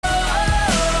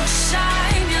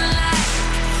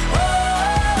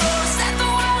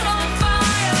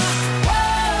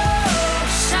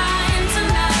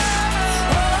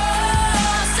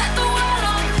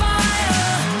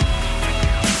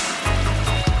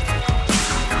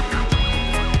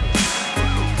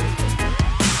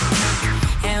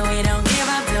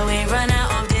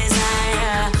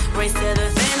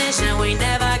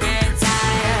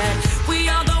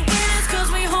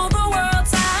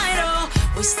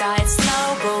started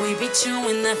slow, but we beat you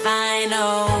in the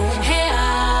final. Hey,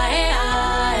 ah, hey,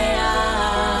 ah, hey,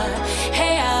 ah,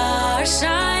 hey, ah,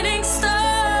 shining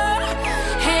star.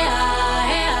 Hey, ah,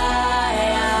 hey, ah,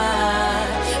 hey, ah,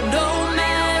 no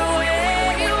matter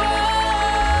where you are.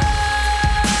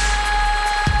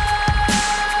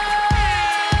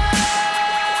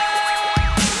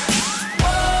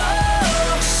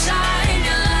 Whoa, shine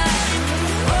your light.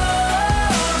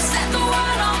 Whoa, set the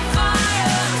world on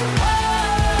fire. Whoa,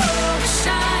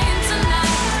 shine tonight.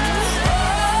 Whoa,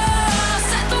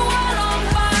 set the world on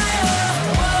fire.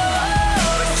 Whoa,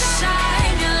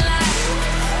 shine your light.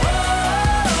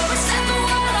 Whoa, set the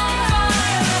world on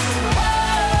fire. Whoa,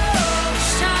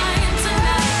 shine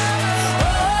tonight.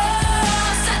 Whoa,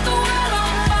 set the world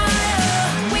on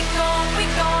fire. We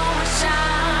gon'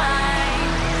 shine.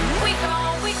 We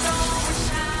gon'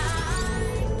 shine.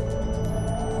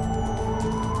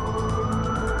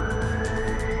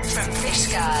 From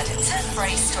Fishguard to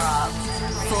Bracestrop.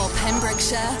 For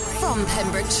Pembrokeshire, from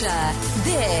Pembrokeshire,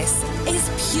 this is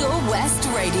Pure West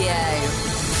Radio.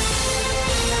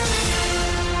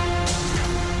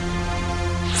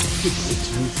 Good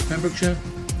afternoon to Pembrokeshire.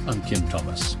 I'm Kim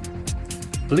Thomas.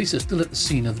 Police are still at the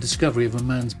scene of the discovery of a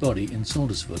man's body in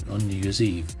Saundersfoot on New Year's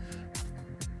Eve.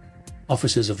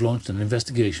 Officers have launched an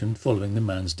investigation following the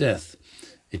man's death.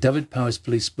 A Dyfed-Powys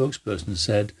police spokesperson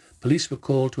said police were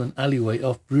called to an alleyway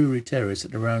off Brewery Terrace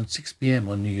at around 6 p.m.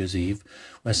 on New Year's Eve,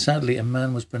 where sadly a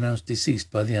man was pronounced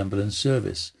deceased by the ambulance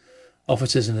service.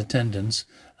 Officers in attendance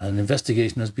and an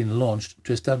investigation has been launched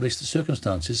to establish the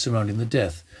circumstances surrounding the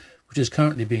death, which is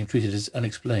currently being treated as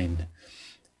unexplained.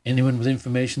 Anyone with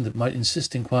information that might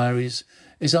assist inquiries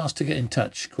is asked to get in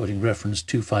touch, quoting reference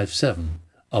 257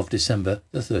 of December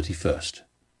the 31st.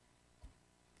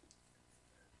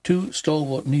 Two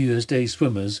stalwart New Year's Day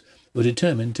swimmers were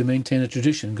determined to maintain a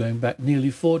tradition going back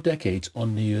nearly 4 decades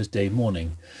on New Year's Day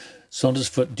morning.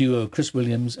 Saundersfoot duo Chris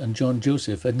Williams and John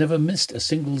Joseph had never missed a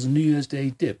singles New Year's Day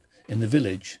dip in the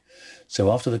village.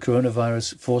 So after the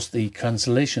coronavirus forced the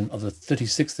cancellation of the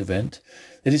 36th event,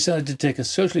 they decided to take a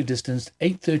socially distanced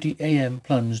 8:30 a.m.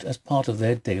 plunge as part of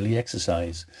their daily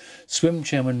exercise. Swim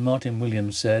chairman Martin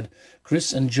Williams said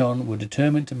Chris and John were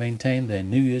determined to maintain their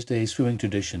New Year's Day swimming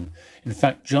tradition. In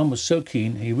fact, John was so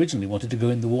keen he originally wanted to go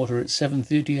in the water at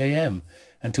 7:30 a.m.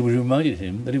 until we reminded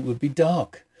him that it would be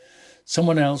dark.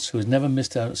 Someone else who has never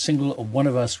missed out a single of one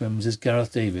of our swims is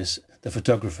Gareth Davis, the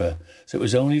photographer, so it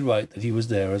was only right that he was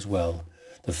there as well.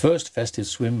 The first festive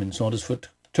swim in Saundersfoot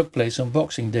took place on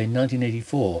Boxing Day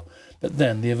 1984, but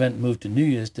then the event moved to New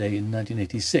Year's Day in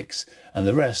 1986, and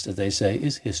the rest, as they say,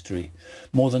 is history.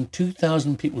 More than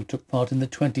 2,000 people took part in the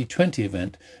 2020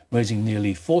 event, raising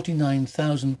nearly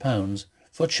 £49,000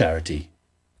 for charity.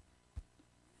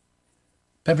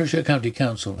 Pembrokeshire County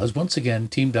Council has once again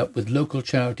teamed up with local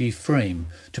charity Frame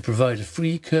to provide a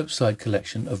free curbside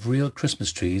collection of real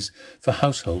Christmas trees for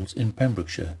households in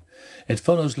Pembrokeshire. It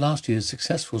follows last year's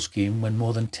successful scheme when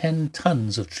more than 10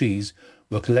 tonnes of trees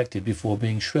were collected before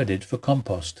being shredded for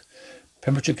compost.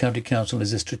 Pembrokeshire County Council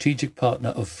is a strategic partner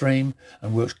of Frame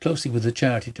and works closely with the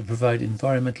charity to provide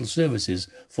environmental services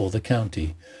for the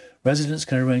county. Residents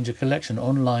can arrange a collection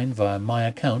online via My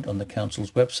Account on the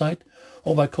council's website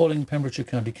or by calling Pembrokeshire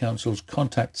County Council's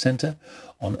contact centre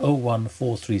on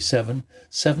 01437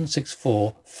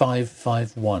 764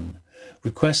 551.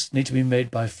 Requests need to be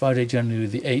made by Friday, January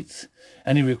the 8th.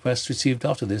 Any requests received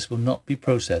after this will not be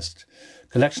processed.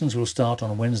 Collections will start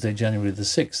on Wednesday, January the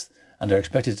 6th and are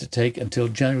expected to take until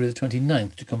January the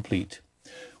 29th to complete.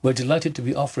 We're delighted to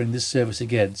be offering this service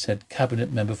again, said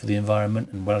Cabinet Member for the Environment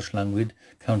and Welsh Language,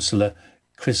 Councillor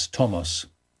Chris Thomas.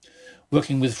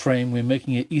 Working with Frame, we're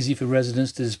making it easy for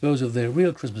residents to dispose of their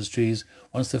real Christmas trees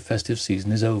once the festive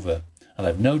season is over. And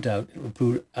I've no doubt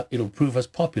it'll prove as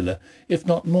popular, if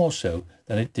not more so,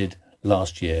 than it did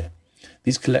last year.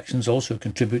 These collections also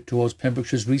contribute towards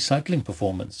Pembrokeshire's recycling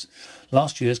performance.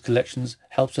 Last year's collections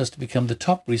helped us to become the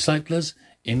top recyclers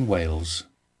in Wales.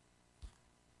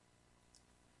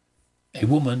 A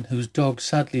woman whose dog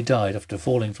sadly died after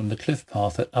falling from the cliff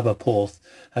path at Aberporth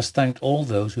has thanked all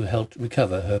those who helped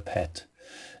recover her pet.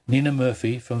 Nina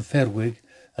Murphy from Fairwig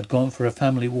had gone for a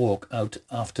family walk out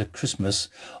after Christmas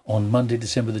on Monday,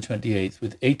 December the 28th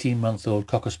with 18-month-old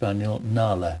Cocker Spaniel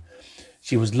Nala.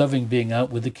 She was loving being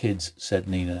out with the kids, said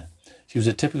Nina. She was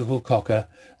a typical cocker,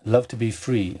 loved to be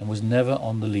free and was never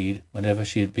on the lead whenever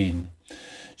she had been.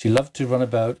 She loved to run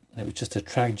about and it was just a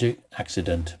tragic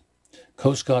accident.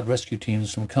 Coast Guard rescue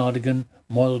teams from Cardigan,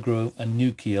 Moyle Grove and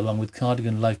Newquay along with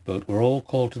Cardigan Lifeboat were all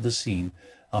called to the scene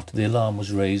after the alarm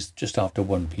was raised just after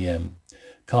 1 p.m.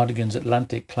 Cardigan's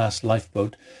Atlantic-class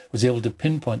lifeboat was able to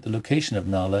pinpoint the location of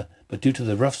Nala but due to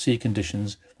the rough sea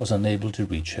conditions was unable to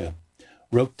reach her.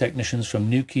 Rope technicians from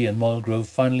Newquay and Moylegrove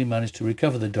finally managed to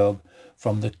recover the dog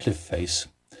from the cliff face.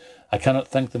 I cannot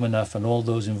thank them enough, and all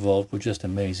those involved were just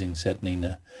amazing, said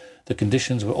Nina. The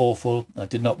conditions were awful. I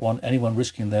did not want anyone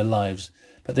risking their lives,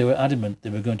 but they were adamant they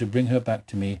were going to bring her back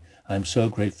to me. I am so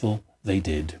grateful they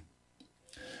did.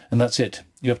 And that's it.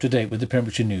 You're up to date with the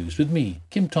Pembrokeshire News with me,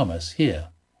 Kim Thomas, here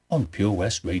on Pure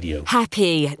West Radio.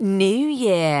 Happy New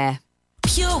Year.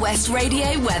 Pure West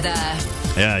Radio weather.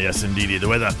 Yeah, yes, indeed, the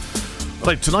weather.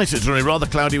 Right, tonight it's going to be rather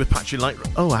cloudy with patchy light...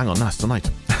 Oh, hang on, that's tonight.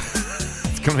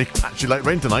 It's going to be patchy light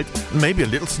rain tonight, and maybe a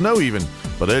little snow even.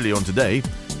 But early on today,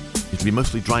 it'll be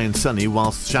mostly dry and sunny,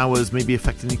 whilst showers may be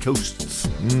affecting the coasts.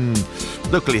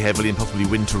 Locally heavily and possibly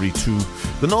wintry too.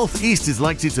 The northeast is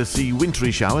likely to see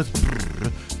wintry showers,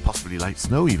 possibly light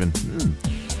snow even.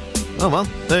 Oh well,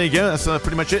 there you go, that's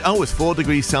pretty much it. Oh, it's 4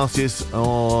 degrees Celsius,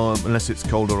 or unless it's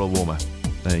colder or warmer.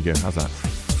 There you go, how's that?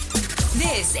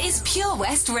 This is Pure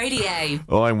West Radio.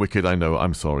 Oh, I'm wicked, I know,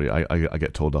 I'm sorry. I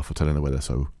get told off for telling the weather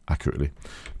so accurately.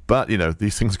 But, you know,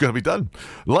 these things are going to be done.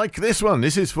 Like this one.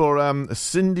 This is for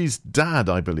Cindy's dad,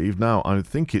 I believe. Now, I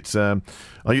think it's... Are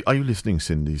you listening,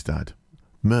 Cindy's dad?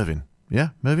 Mervyn. Yeah,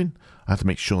 Mervyn? I had to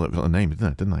make sure that we got the name,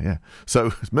 didn't I? Yeah. So,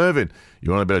 it's Mervyn.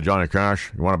 You want a bit of Johnny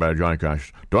Cash? You want a bit of Johnny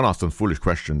Cash? Don't ask them foolish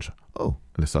questions. Oh,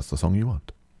 unless that's the song you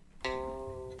want.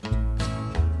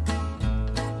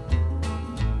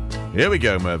 Here we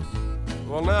go, Mervyn.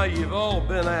 Well, now you've all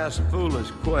been asked foolish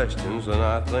questions, and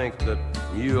I think that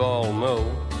you all know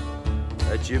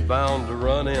that you're bound to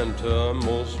run into them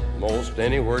most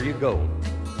anywhere you go.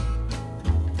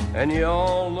 And you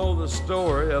all know the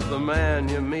story of the man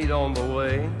you meet on the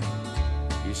way.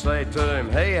 You say to him,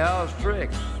 "Hey, how's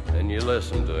tricks?" And you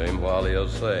listen to him while he'll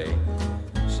say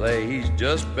he's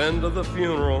just been to the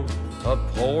funeral of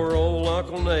poor old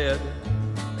Uncle Ned.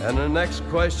 And the next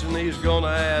question he's gonna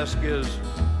ask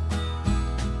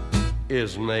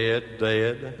is Ned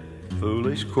dead?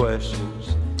 Foolish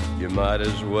questions, you might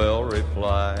as well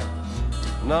reply.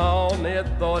 No,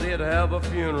 Ned thought he'd have a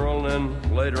funeral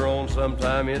and later on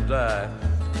sometime he'd die.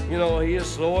 You know, he is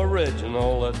so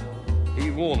original that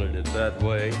he wanted it that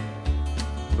way.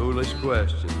 Foolish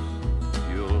questions,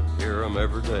 you'll hear them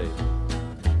every day.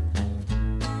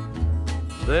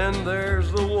 Then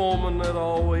there's the woman that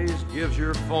always gives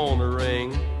your phone a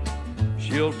ring.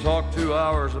 She'll talk 2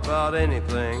 hours about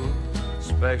anything,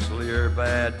 especially her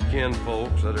bad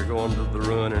kinfolks that are going to the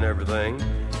ruin and everything.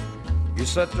 You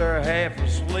sit there half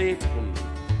asleep and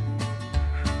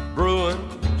brewing,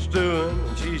 stewing,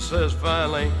 and she says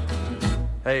finally,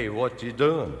 "Hey, what you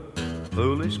doing?"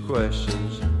 Foolish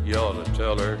questions, you ought to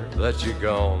tell her that you're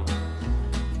gone.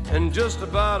 And just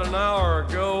about an hour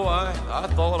ago, I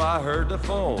thought I heard the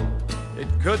phone. It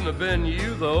couldn't have been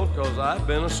you, though, 'cause I've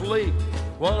been asleep.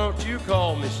 Why don't you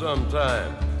call me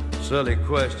sometime? Silly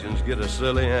questions get a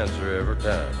silly answer every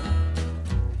time.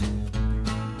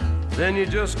 Then you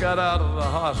just got out of the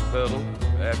hospital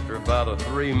after about a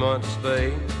 3-month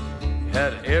stay.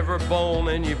 Had every bone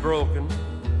in you broken,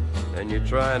 and you're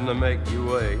trying to make your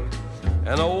way.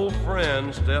 An old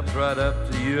friend stepped right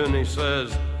up to you and he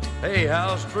says, "Hey,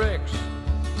 how's tricks?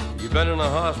 You've been in the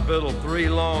hospital 3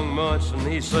 long months," and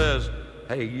he says,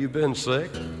 "Hey, you been sick?"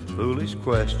 Foolish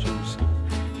questions.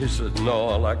 He said, "No,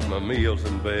 I like my meals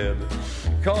in bed.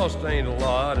 Cost ain't a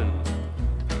lot, and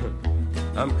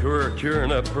I'm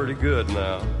curing up pretty good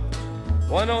now.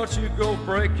 Why don't you go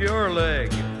break your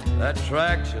leg? That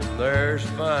traction there's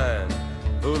fine."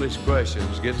 Foolish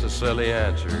questions gets a silly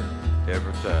answer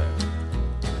every time.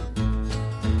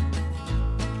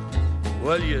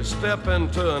 Well, you step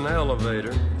into an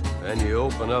elevator and you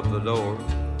open up the door.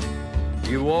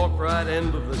 You walk right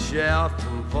into the shaft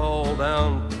and fall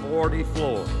down 40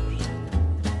 floors.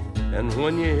 And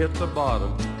when you hit the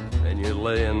bottom and you're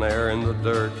laying there in the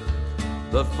dirt,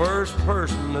 the first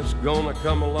person that's gonna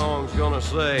come along is gonna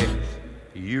say,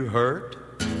 "You hurt?"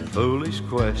 Foolish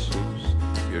questions,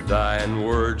 your dying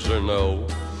words are no.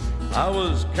 "I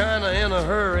was kinda in a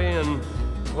hurry and,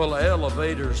 well, the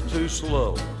elevator's too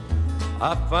slow.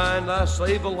 I find I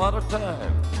save a lot of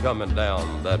time coming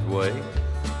down that way."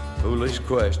 Foolish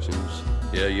questions,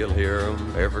 yeah, you'll hear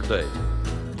them every day.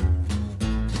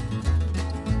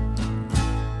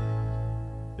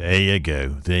 There you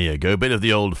go. A bit of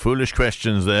the old foolish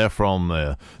questions there from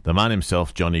the man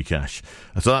himself, Johnny Cash.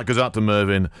 So that goes out to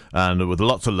Mervyn, and with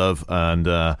lots of love, and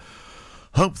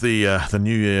hope the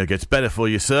new year gets better for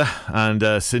you, sir.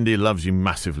 And Cindy loves you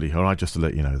massively, all right, just to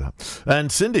let you know that.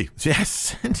 And Cindy,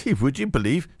 yes, Cindy, would you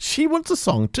believe she wants a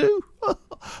song too?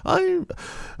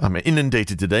 I'm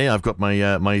inundated today. I've got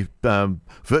my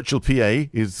virtual PA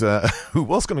is who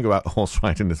was going to go out horse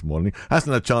riding this morning,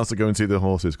 hasn't had a chance to go and see the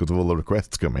horses because of all the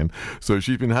requests come in. So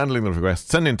she's been handling the requests,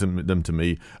 sending them to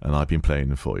me, and I've been playing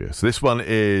them for you. So this one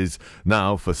is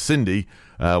now for Cindy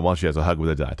while she has a hug with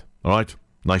her dad. All right,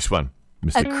 nice one.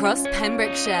 Across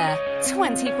Pembrokeshire,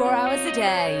 24 hours a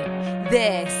day.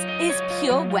 This is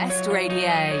Pure West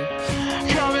Radio.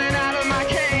 Coming out of my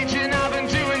cage and I've been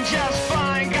doing just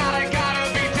fine.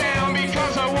 Gotta be down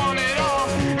because I want it all.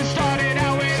 It started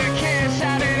out with a kiss.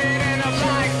 How did it end up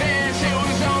like this? It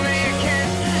was only a kiss.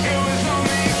 It was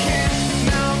only a kiss.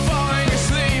 Now I'm falling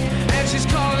asleep and she's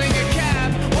calling a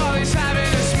cab while he's having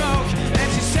a smoke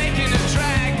and she's taking a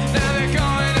drag. Now they're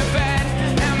going to bed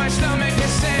and my stomach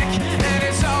is sick and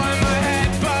it's all in my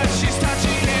head, but she's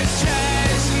touching his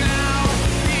chest. Now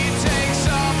he takes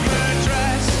off her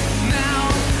dress.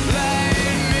 Now let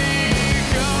me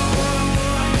go.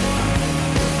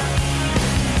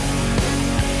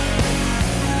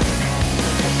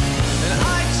 And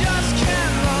I just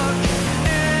can't look,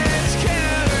 it's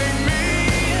killing me.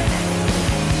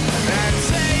 And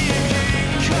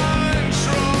taking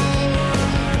control.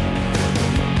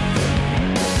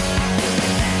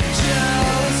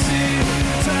 Jealousy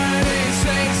turning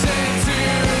saints into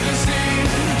the sea,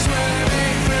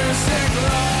 swimming through sick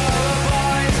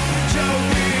lullabies,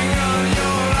 choking on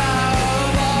your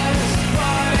alibis.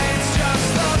 But it's just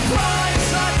the price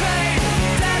I pay.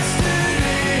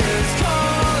 Destiny is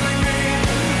calling me.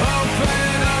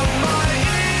 Open up my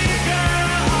eager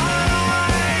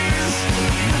eyes,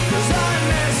 'cause I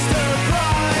missed the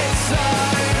bright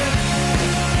side.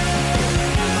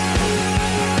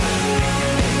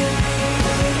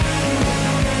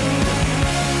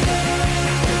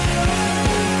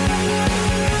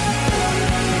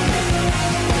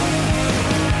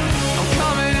 I'm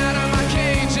coming out of my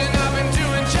cage and I've been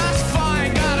doing just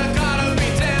fine. Gotta be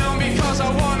down because I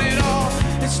want it all.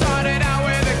 It started out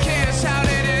with a kiss. How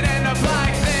did it end up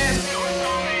like this? It was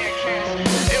only a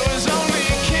kiss. It was only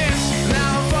a kiss.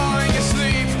 Now I'm falling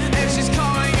asleep and she's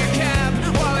calling a cab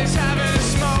while he's having a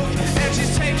smoke and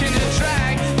she's taking a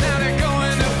drag. Now they're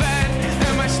going to bed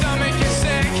and my stomach is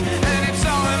sick and it's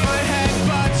all in my head,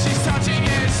 but she's touching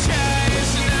his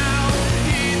chest. Now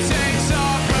he takes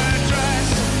off her dress.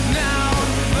 Now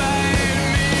let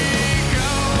me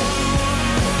go.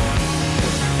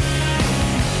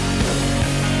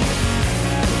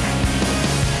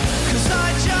 'Cause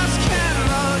I just can't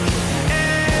look,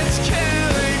 it's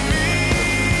killing me.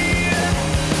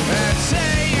 And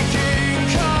taking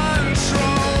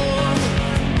control.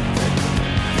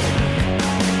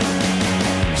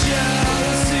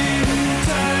 Jealousy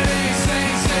turning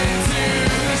saints into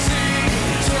the sea,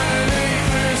 swimming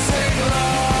through sick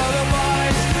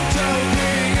lullabies,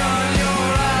 choking on your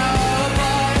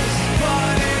alibis.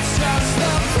 But it's just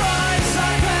the price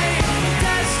I pay.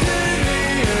 Destiny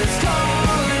is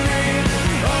calling me.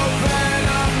 Open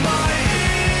up my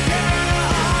eager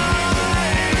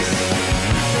eyes,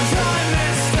 'cause I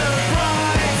missed the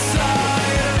bright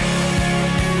side.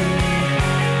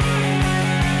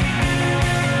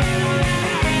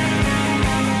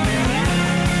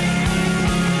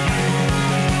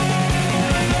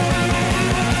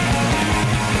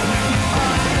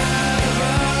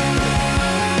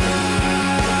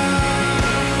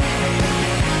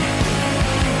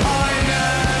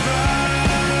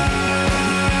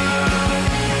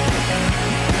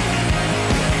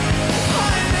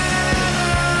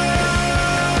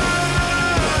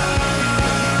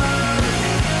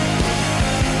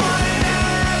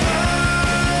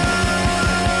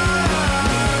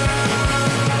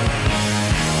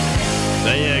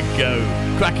 There you go.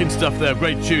 Cracking stuff there.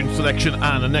 Great tune selection.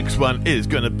 And the next one is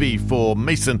going to be for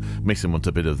Mason. Mason wants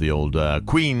a bit of the old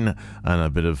Queen and a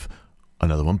bit of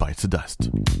Another One Bites the Dust.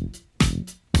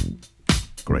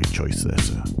 Great choice there,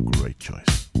 sir. Great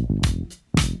choice.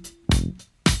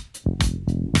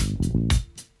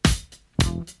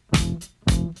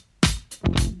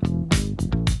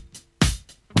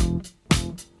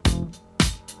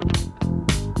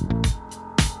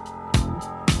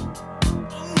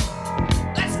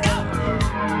 Let's go!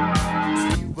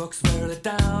 He walks barely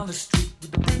down the street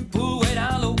with the brim pulled way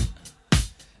down low.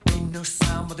 Ain't no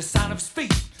sound but the sound of his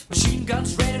feet. Machine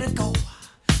guns ready to go.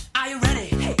 Are you ready?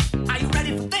 Hey, are you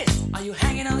ready for this? Are you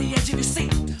hanging on the edge of your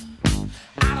seat?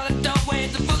 Out of the doorway,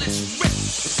 the bullets rip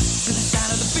to the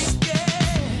sound of the beat. Yeah.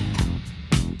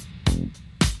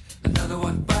 Another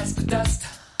one bites the dust.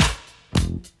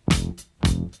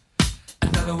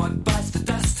 Another one bites the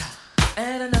dust.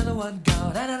 And another one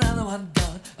gone. And another one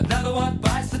gone. Another one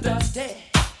bites the dust. Hey,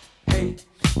 hey.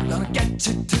 I'm gonna get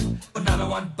you too. Another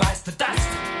one bites the dust.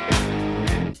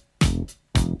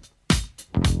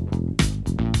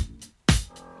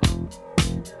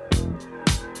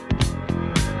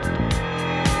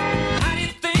 How do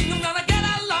you think I'm gonna get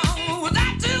along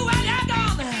without you when you're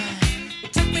gone? You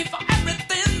took me for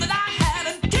everything that I had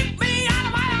and kicked me out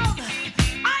of my own.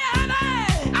 Are you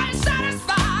happy? Are you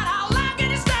satisfied? How long can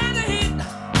you stand the heat?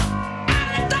 Out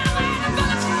of the time when the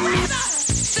bullets razor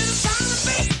to the sound of the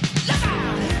beat. Look out!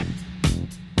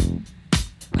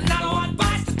 Another one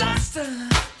bites the dust.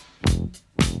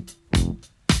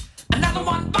 Another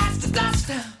one bites the dust.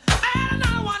 And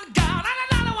another one gone. And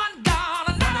another one gone.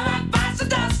 Another one bites the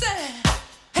dust.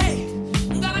 Hey,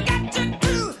 I'm gonna get you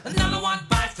too. Another one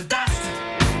bites the dust.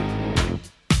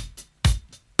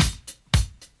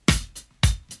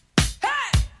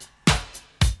 Hey!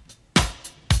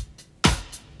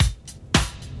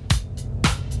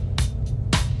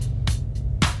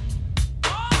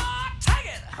 Oh, take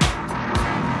it!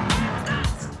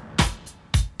 Dust!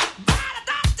 Bite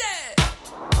the dust!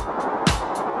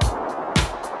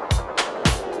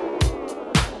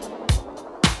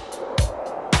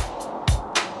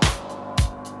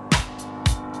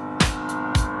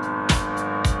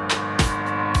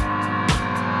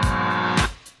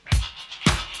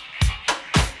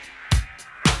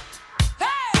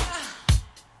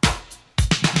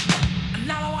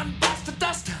 Another one bites the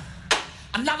dust.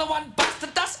 Another one bites the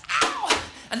dust. Ow!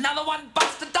 Another one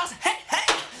bites the dust. Hey,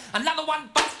 hey! Another one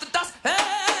bites the dust. Hey!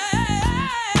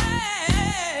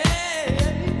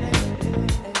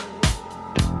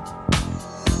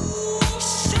 Ooh,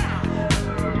 shout!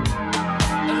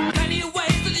 There are plenty of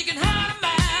ways that you can hurt a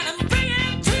man and bring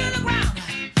him to the ground.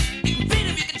 You can beat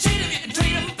him, you can cheat him, you can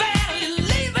treat him bad, or you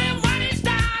leave him when he's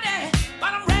down.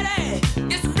 But I'm ready,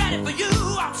 yes, I'm ready for you.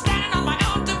 I'm standing on my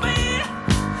own two feet.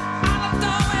 Out the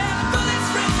door where the bullets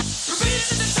ring,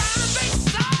 repeating the sound of beats.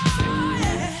 Oh,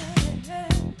 yeah.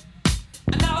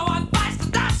 Another one bites the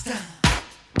dust.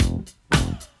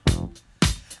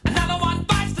 Another one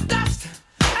bites the dust.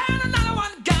 And another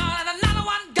one gone. And another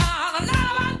one gone.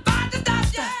 Another one bites the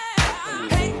dust. Yeah.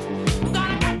 Hey, I'm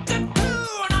gonna get you too.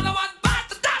 Another one bites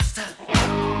the dust.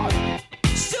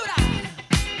 Shoot out.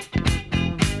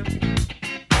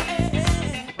 Hey.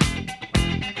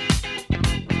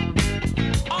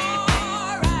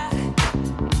 All right.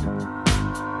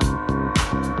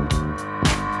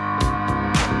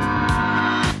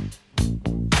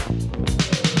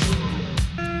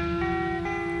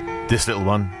 This little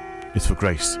one is for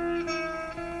Grace.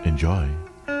 Enjoy.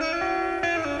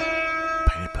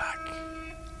 Paint it black.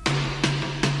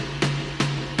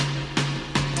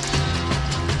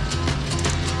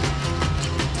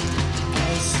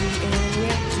 I see a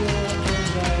red door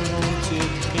and I want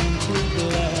it painted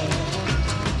black.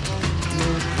 No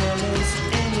colors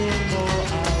anymore,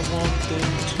 I want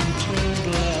them to turn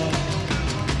black.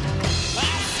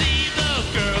 I see the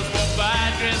girls walk by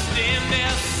dressed in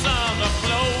their summer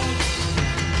clothes.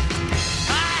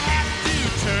 I have to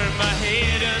turn my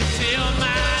head until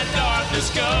my darkness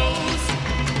goes.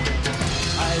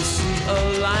 I see a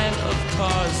line of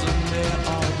cars and they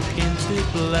are painted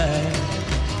black.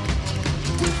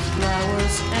 With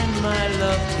flowers and my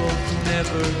love both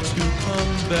never to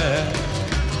come back.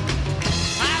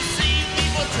 I see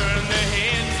people turn their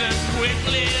heads and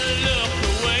quickly look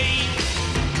away.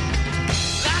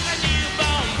 Like a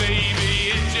newborn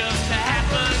baby, it just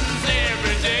happens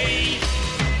every day.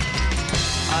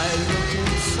 I look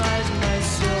inside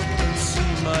myself and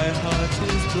see my heart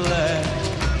is black.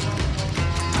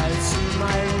 I see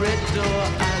my red door,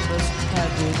 I must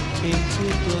have it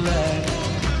painted black.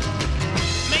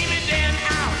 Maybe then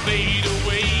I'll fade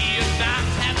away and not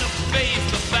have to face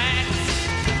the facts.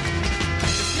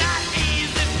 It's not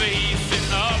easy facing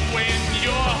up when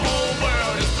your whole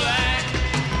world is black.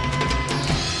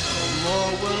 No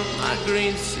more will my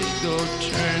green seagull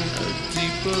turn a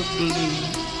deeper blue.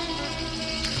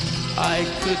 I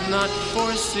could not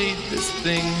foresee this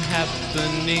thing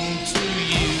happening to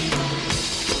you.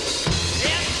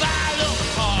 If I look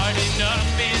hard enough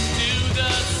into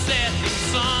the setting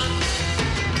sun,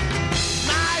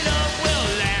 my love will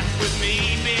laugh with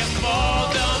me before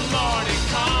the morning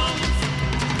comes.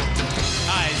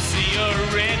 I see a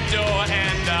red door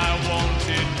and I want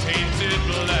it painted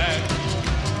black.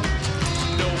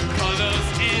 No colors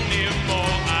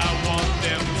anymore, I want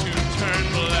them to turn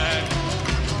black.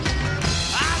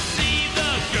 I see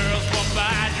the girls walk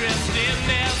by dressed in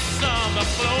their summer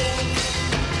clothes.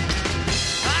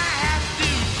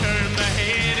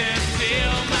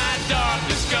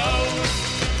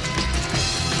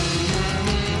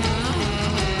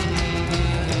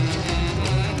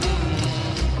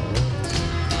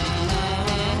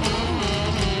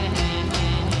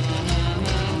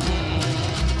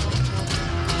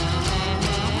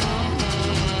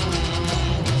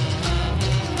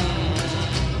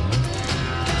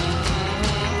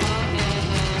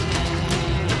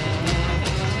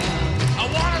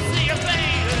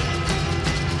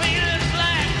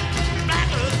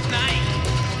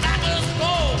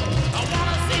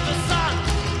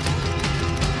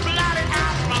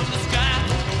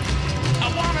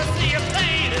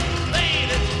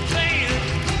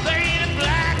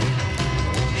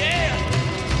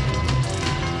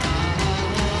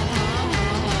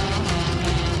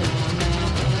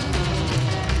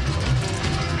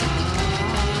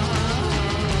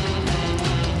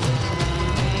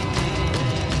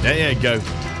 There you go.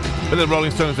 Bit of the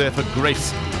Rolling Stones there for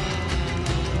Grace.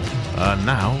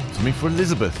 Now, something for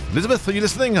Elizabeth. Elizabeth, are you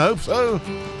listening? I hope so.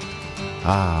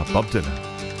 Bob Dylan.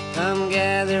 Come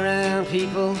gather round,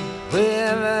 people,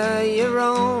 wherever you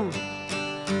roam,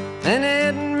 and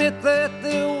admit that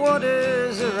the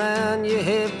waters around you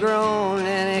have grown,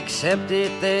 and accept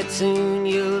it that soon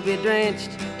you'll be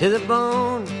drenched to the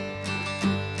bone.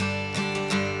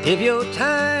 If your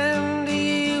time to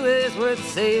you is worth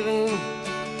saving,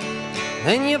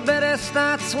 then you better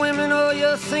start swimming or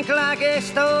you'll sink like a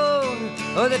stone,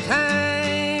 for the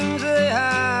times they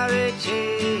are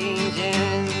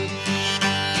a-changing.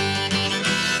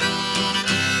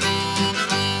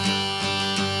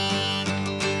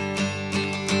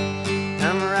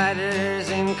 Some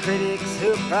writers and critics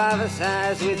who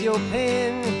prophesize with your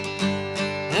pen,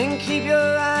 and keep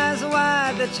your eyes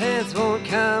wide, the chance won't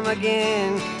come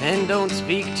again. And don't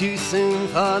speak too soon,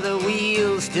 for the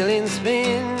wheel's still in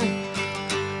spin,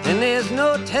 and there's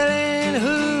no telling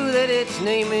who that it's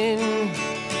naming.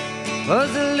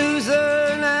 Was the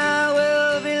loser now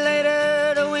will be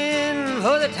later to win,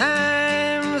 for the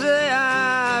times they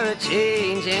are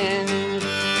a-changing.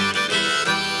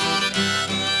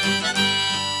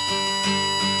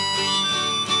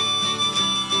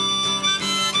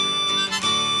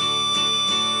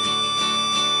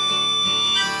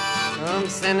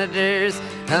 Senators,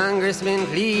 congressmen,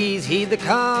 please heed the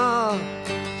call.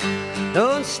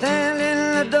 Don't stand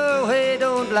in the doorway,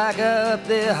 don't block up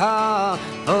the hall,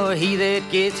 for he that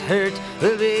gets hurt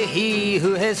will be he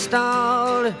who has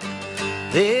stalled.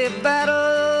 The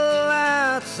battle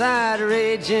outside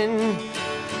raging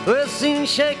will soon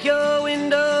shake your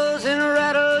windows and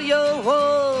rattle your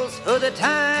walls, for the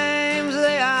times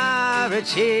they are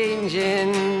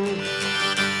a-changing.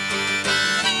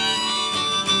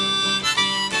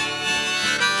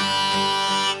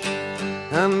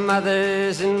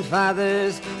 Mothers and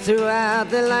fathers throughout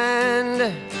the land,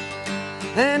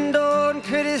 and don't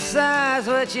criticize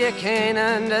what you can't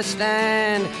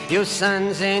understand. Your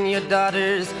sons and your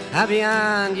daughters are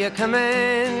beyond your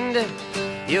command.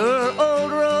 Your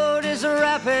old road is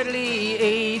rapidly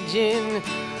aging.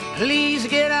 Please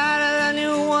get out of the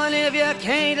new one if you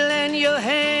can't lend your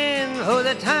hand, for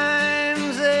the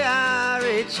times they are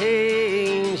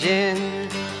a-changing.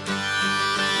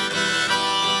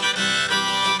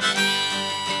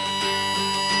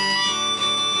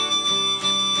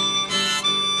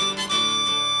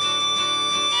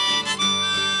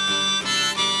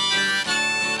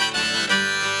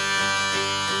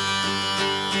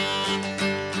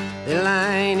 The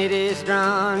line it is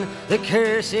drawn, the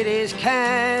curse it is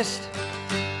cast.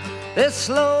 The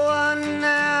slow one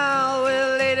now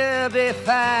will later be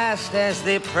fast, as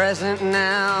the present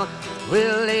now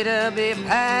will later be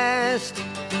past.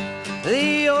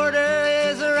 The order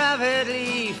is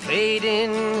rapidly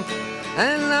fading,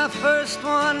 and the first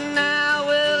one now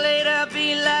will later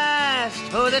be last,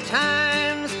 for the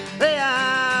times they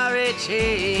are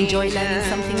a-changing. Enjoy learning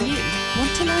something new?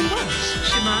 Want to learn Welsh?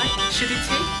 Shemai,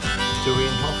 Shiriti.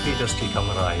 Dwi'n hoffi dysgu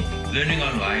Cymraeg. Learning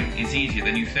online is easier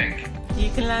than you think.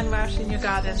 You can learn Welsh in your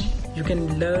garden. You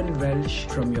can learn Welsh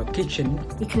from your kitchen.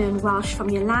 You can learn Welsh from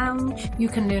your lounge. You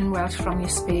can learn Welsh from your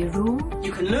spare room.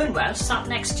 You can learn Welsh sat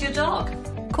next to your dog.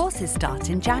 Courses start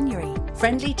in January.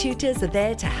 Friendly tutors are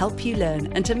there to help you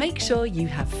learn and to make sure you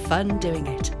have fun doing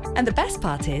it. And the best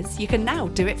part is, you can now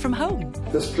do it from home.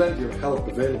 There's plenty of help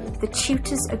available. The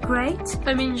tutors are great.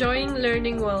 I'm enjoying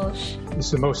learning Welsh.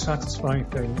 It's the most satisfying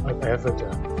thing I've ever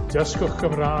done. Dysgwch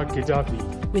Cymraeg gyda fi.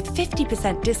 With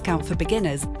 50% discount for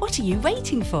beginners, what are you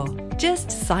waiting for?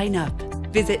 Just sign up.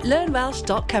 Visit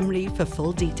learnwelsh.cymru for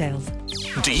full details.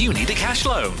 Do you need a cash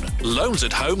loan? Loans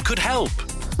at Home could help.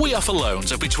 We offer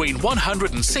loans of between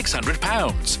 £100 and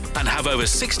 £600 and have over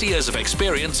 60 years of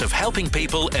experience of helping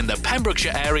people in the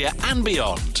Pembrokeshire area and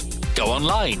beyond. Go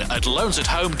online at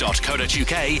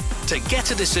loansathome.co.uk to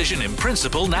get a decision in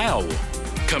principle now.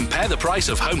 Compare the price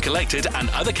of home collected and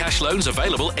other cash loans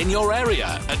available in your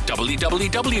area at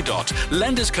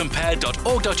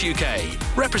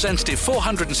www.lenderscompare.org.uk. Representative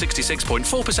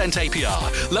 466.4%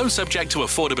 APR. Loan subject to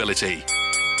affordability.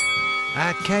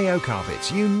 At KO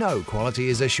Carpets, you know quality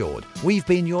is assured. We've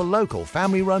been your local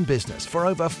family-run business for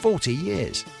over 40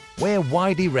 years. We're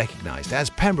widely recognised as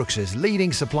Pembrokeshire's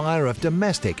leading supplier of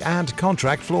domestic and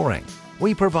contract flooring.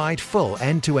 We provide full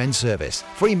end-to-end service,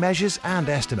 free measures and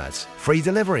estimates, free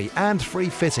delivery and free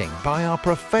fitting by our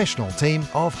professional team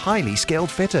of highly skilled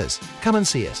fitters. Come and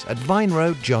see us at Vine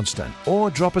Road, Johnston,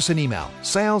 or drop us an email,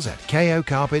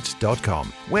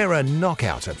 sales@kocarpets.com. We're a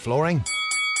knockout at flooring.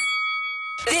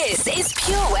 This is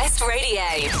Pure West Radio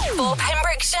for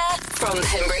Pembrokeshire, from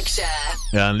Pembrokeshire.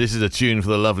 And this is a tune for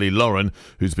the lovely Lauren,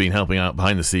 who's been helping out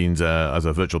behind the scenes as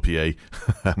a virtual PA,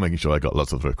 making sure I got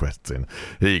lots of requests in.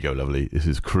 Here you go, lovely. This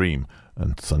is Cream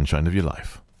and Sunshine of Your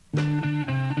Life.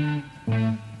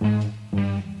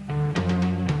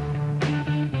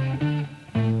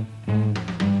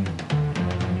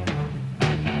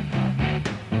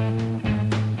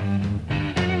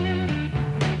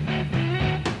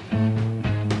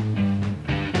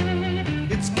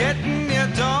 It's getting near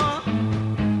dawn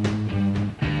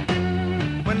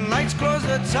when lights close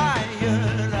the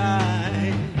tired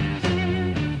eyes.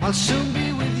 I'll soon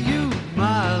be with you,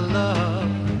 my love.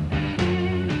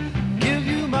 Give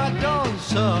you my dawn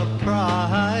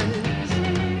surprise.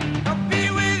 I'll be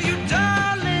with you,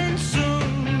 darling,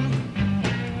 soon.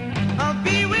 I'll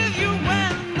be with you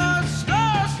when the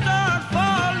stars start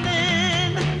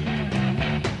falling.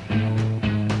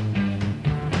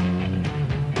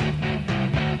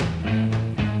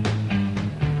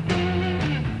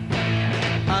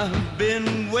 I've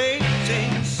been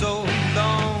waiting so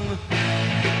long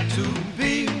to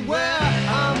be where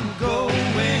I'm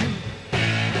going,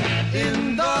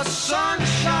 in the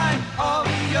sunshine of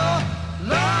your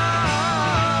love.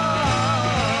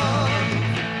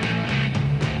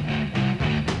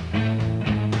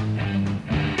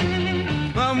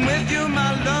 I'm with you,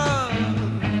 my love,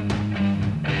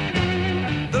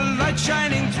 the light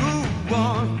shining through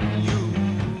on you.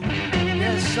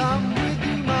 Yes, I'm with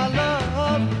you, my love.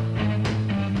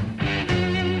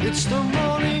 It's the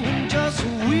morning and just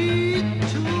we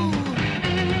two.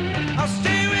 I'll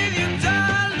stay with you,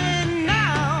 darling,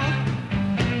 now.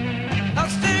 I'll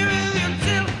stay with you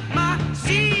till my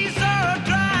seas are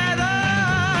dried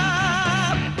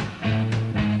up.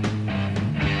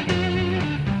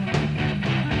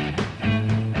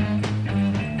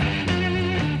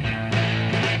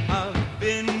 I've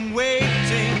been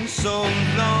waiting so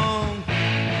long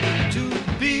to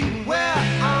be where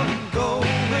I'm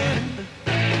going,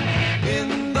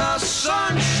 in the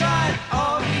sunshine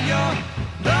of your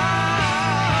love.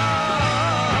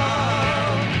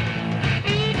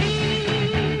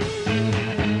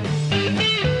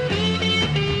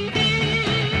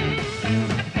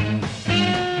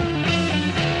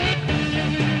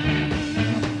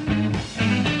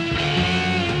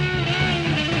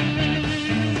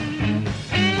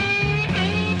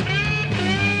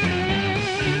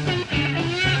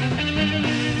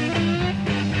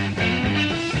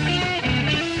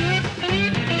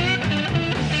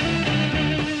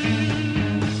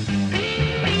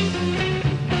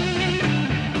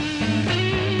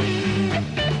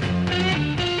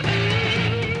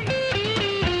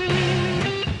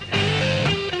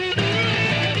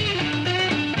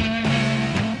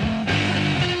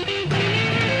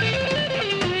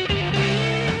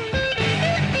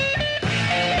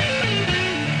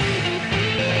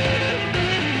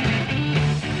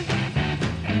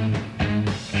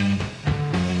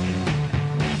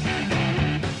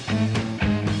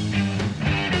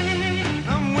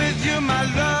 I'm with you, my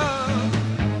love,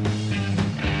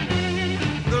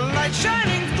 the light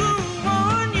shining through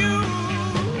on you.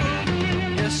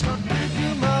 Yes, I'm with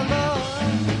you, my love.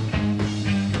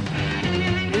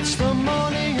 It's the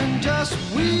morning and just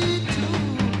we two.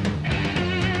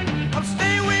 I'll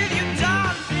stay with you,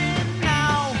 darling,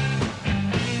 now.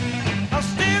 I'll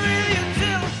stay with you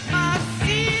till my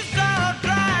seas are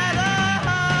dried up.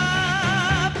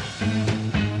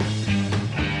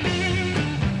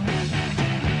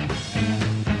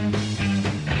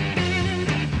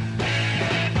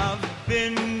 I've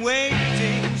been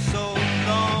waiting so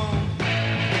long.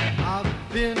 I've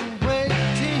been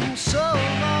waiting so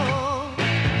long.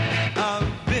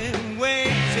 I've been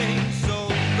waiting so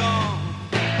long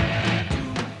to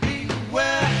be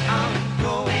where I'm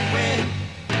going,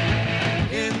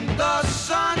 in the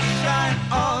sunshine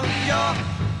of your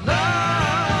love.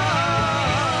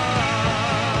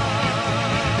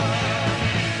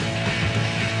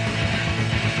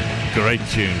 Great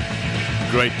tune.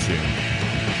 Great tune.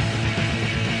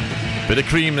 Bit of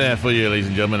cream there for you, ladies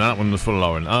and gentlemen. That one was for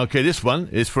Lauren. Okay, this one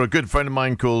is for a good friend of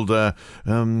mine called Barry.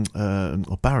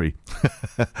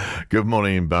 Good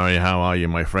morning, Barry. How are you,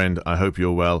 my friend? I hope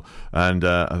you're well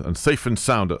and safe and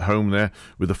sound at home there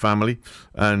with the family.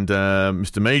 And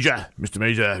Mr. Major,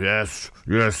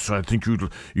 yes. I think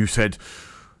you said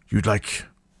you'd like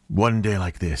One Day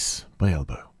Like This by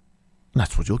Elbow. And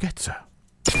that's what you'll get, sir.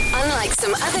 Unlike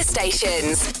some other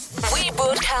stations, we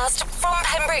broadcast from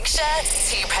Pembrokeshire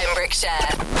to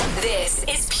Pembrokeshire. This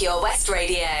is Pure West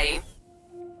Radio.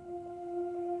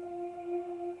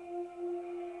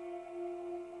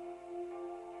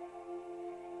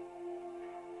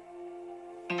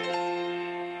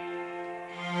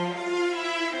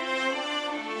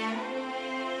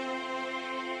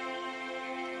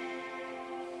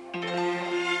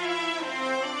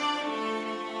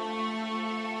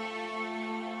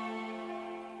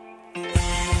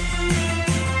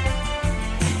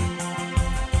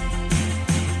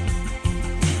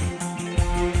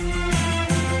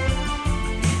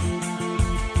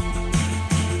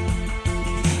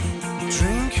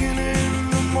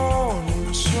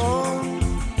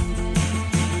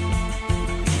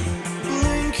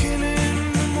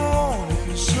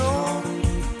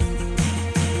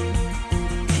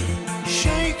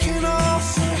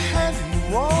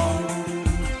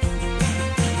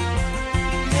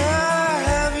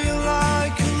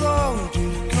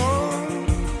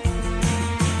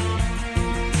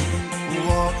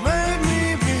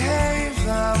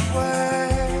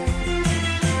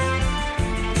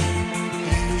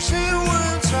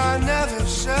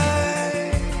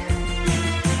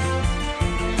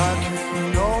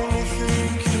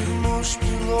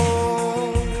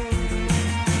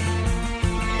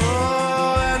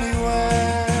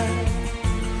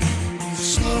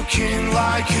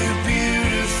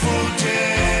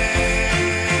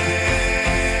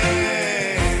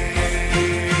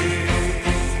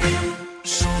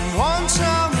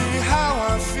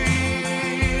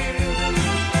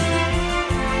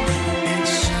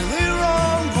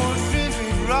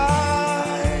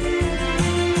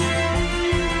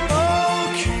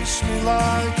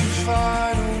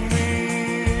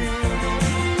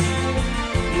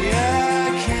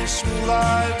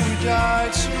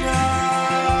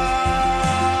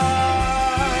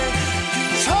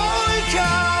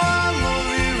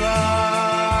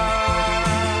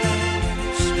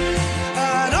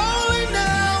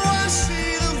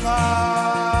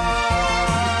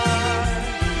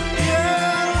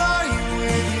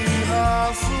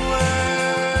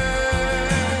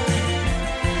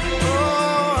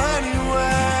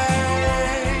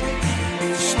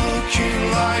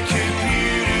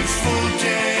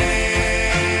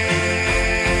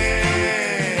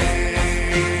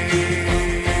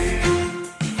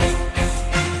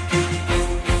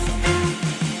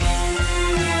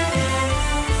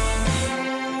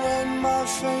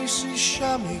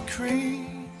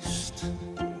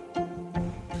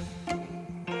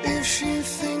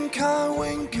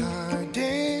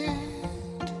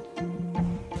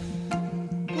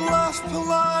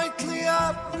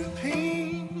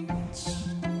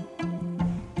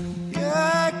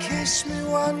 kiss me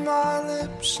when my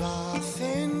lips are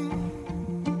thin.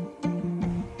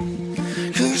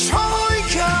 'Cause holy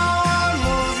cow, I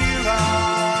love your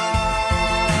eyes,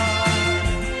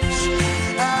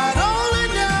 and only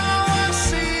now I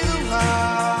see the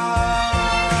light.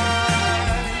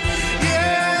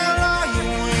 Yeah,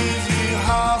 lying with you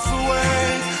half away,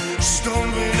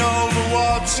 stumbling over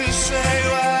what to say.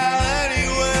 Well,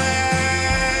 anyway,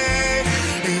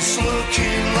 it's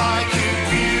looking like a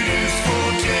beautiful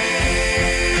day.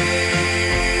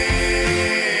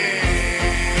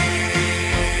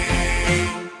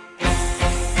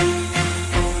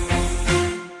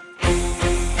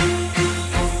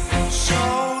 So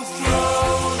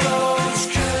throw those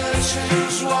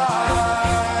curtains wide.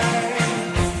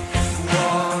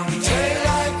 One day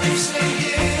like this, a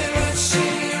year and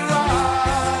see it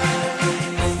right.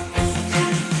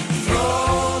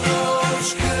 Throw those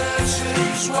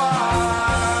curtains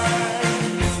wide.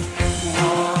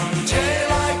 One day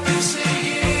like this, a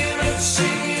year and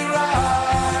see it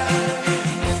right.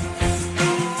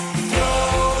 Throw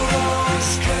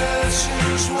those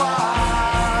curtains wide.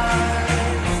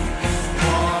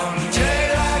 One day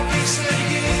like this, a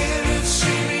year and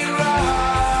see me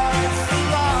right for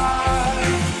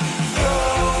life.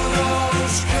 Throw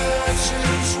those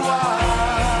curtains wide.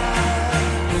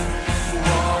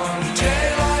 One day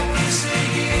like this, a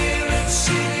year and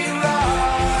see me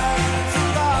right for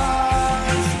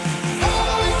life.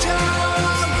 Holy cow,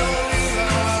 I love you,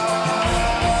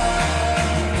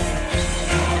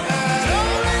 and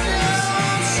only now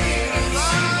I see the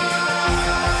light.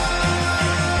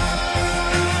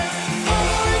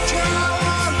 Holy cow,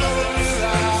 I love you,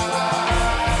 and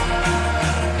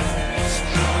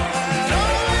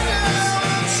only now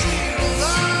I see the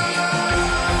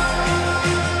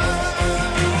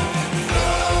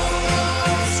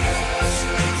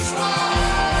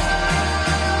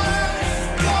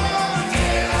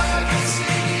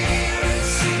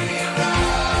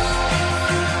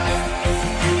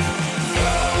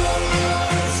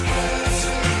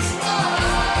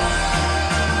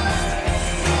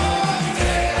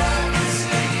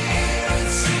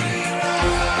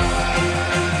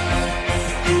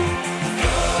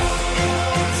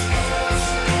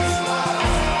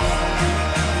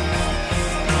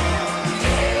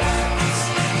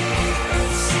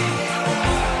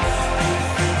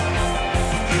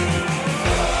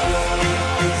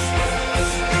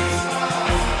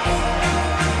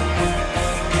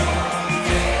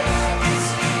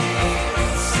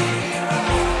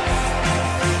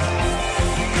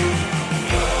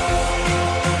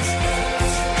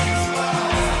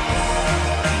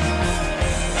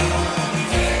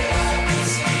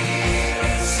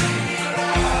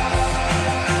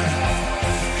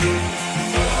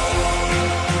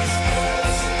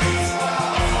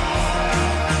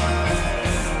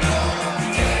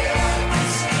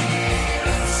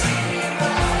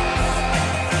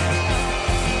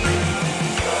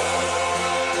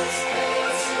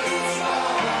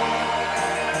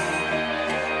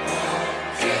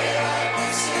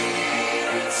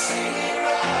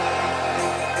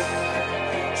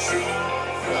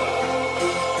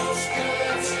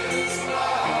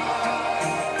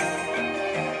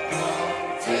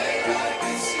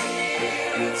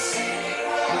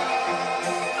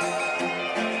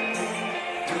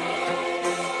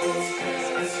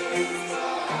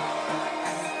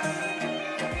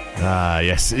Ah,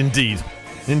 yes, indeed.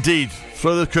 Indeed.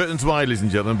 Throw the curtains wide, ladies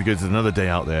and gentlemen, because there's another day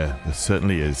out there. There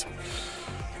certainly is.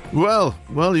 Well,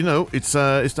 you know, it's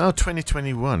now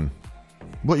 2021.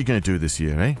 What are you going to do this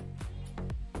year, eh?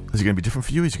 Is it going to be different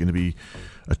for you? Is it going to be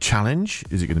a challenge?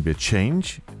 Is it going to be a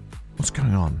change? What's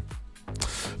going on?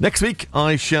 Next week,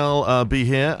 I shall be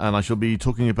here and I shall be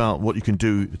talking about what you can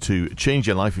do to change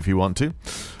your life if you want to.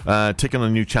 Take on a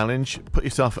new challenge, put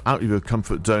yourself out of your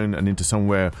comfort zone and into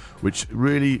somewhere which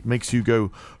really makes you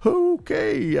go,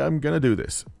 okay, I'm going to do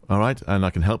this. All right? And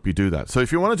I can help you do that. So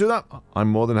if you want to do that, I'm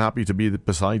more than happy to be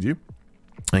beside you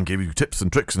and give you tips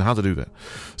and tricks on how to do that.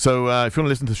 So if you want to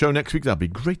listen to the show next week, that'd be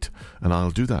great. And I'll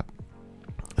do that.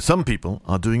 Some people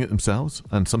are doing it themselves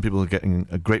and some people are getting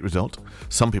a great result.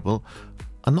 Some people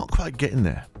are not quite getting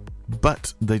there,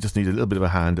 but they just need a little bit of a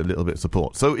hand, a little bit of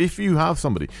support. So if you have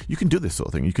somebody, you can do this sort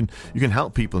of thing. You can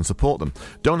help people and support them.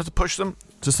 Don't have to push them,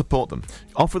 to support them.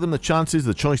 Offer them the chances,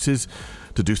 the choices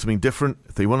to do something different.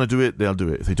 If they want to do it, they'll do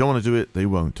it. If they don't want to do it, they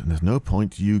won't. And there's no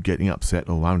point you getting upset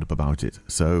or wound up about it.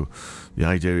 So the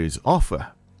idea is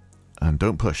offer and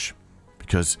don't push,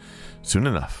 because soon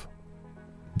enough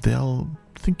they'll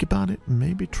think about it,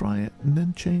 maybe try it, and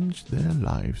then change their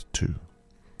lives too.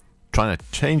 Trying to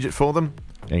change it for them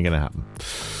ain't going to happen.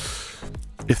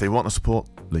 If they want the support,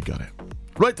 they got it.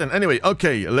 Right then, anyway,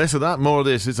 okay, less of that, more of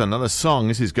this. It's another song.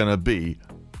 This is going to be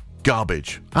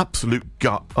garbage. Absolute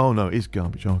oh no, it's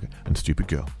garbage. Okay. And Stupid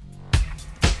Girl.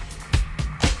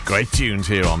 Great tunes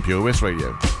here on Pure West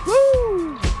Radio. Woo!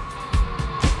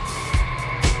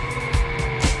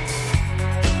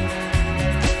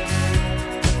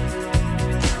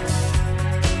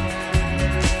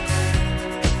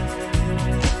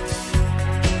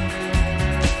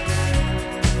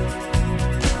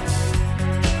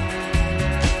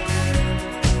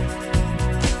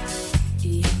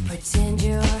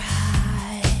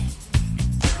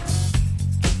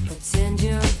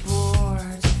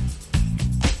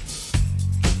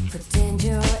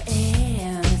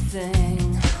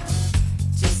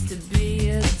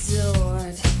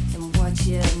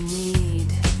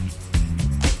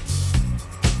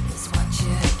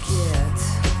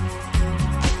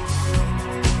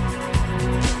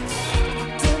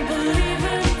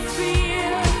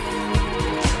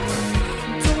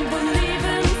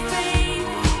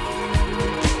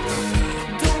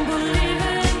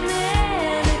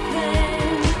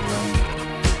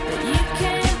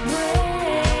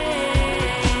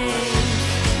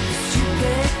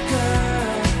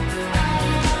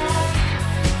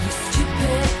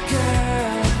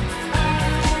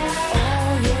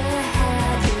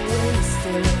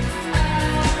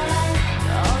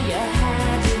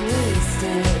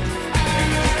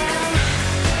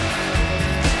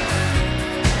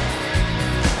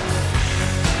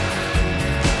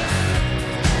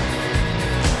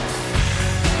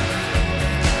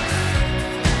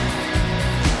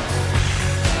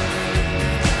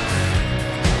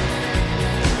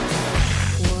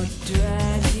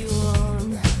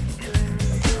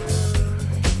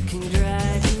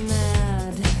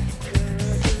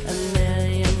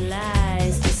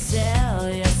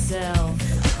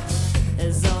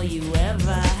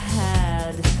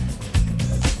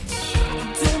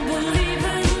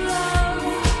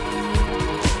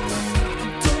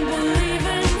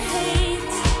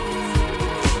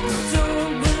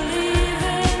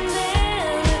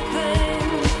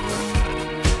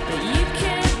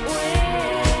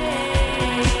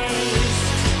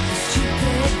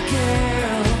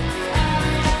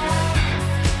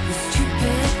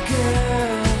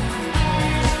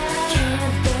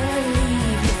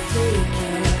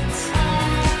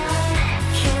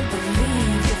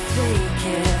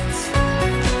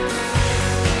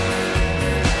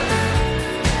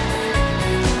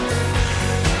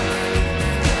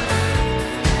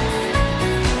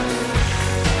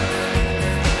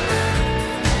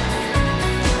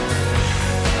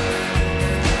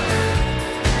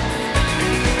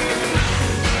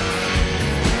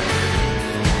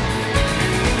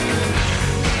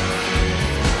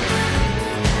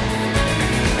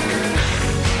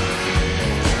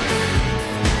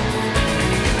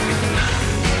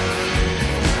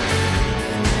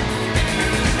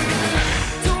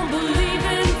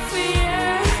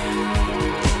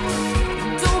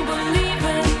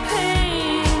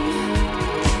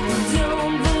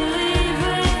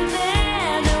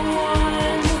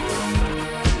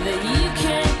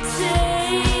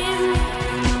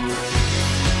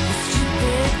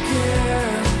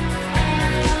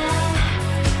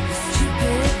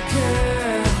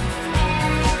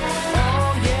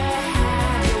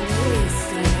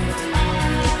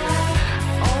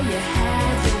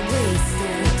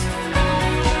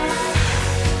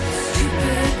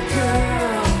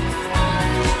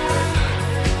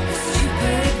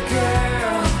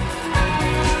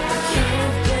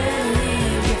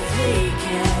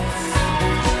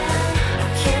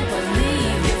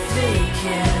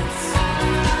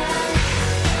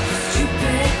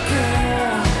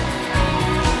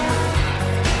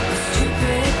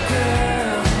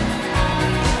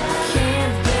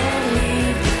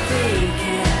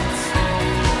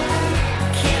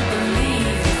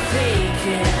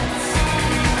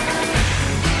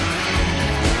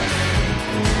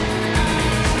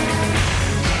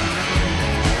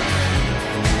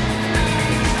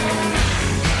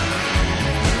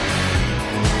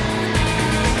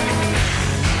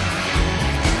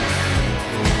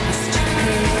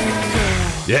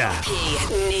 Yeah.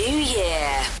 New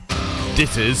Year.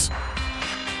 This is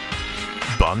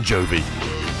Bon Jovi.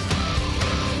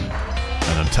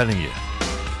 And I'm telling you,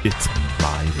 it's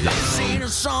my life. This ain't a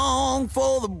song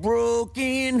for the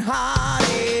broken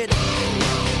hearted.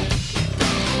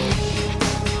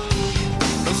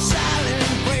 A silent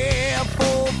prayer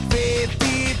for faith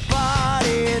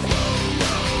departed.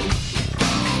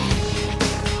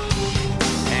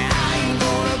 And I ain't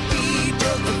gonna be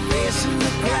just a face in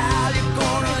the crowd. You're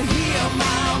gonna hear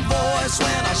my voice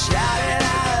when I shout it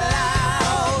out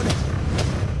loud.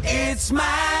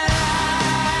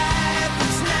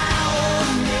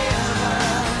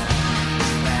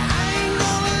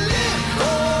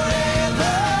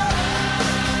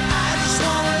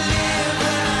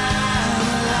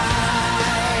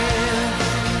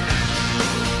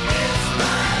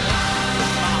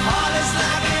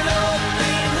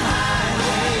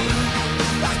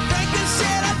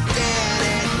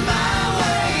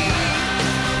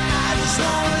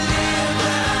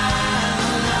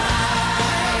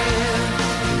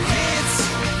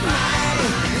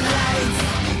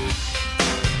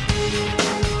 This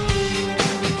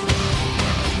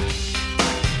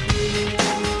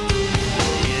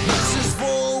is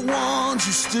for the ones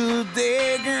who stood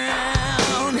their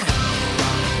ground.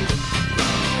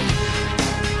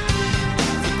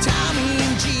 For Tommy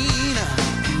and Gina,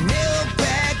 who never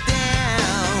back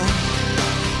down.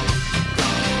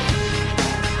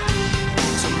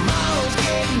 Tomorrow's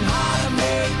getting harder,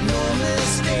 make no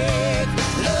mistake.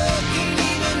 Look ain't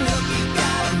even look, you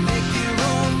gotta make your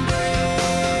own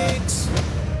breaks.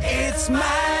 It's my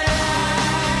life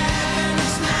and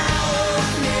it's now or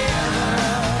never.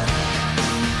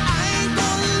 I ain't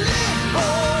gonna live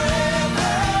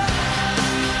forever.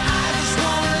 I just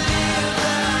wanna live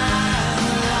my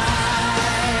life.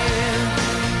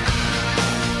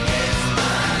 It's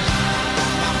my life.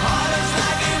 My heart is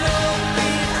like an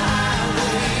open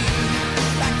highway.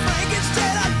 Like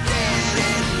Frankenstein, I did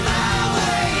it my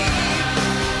way.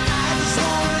 I just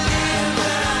wanna live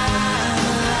my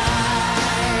life.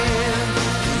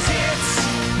 'Cause it's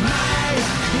my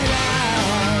life.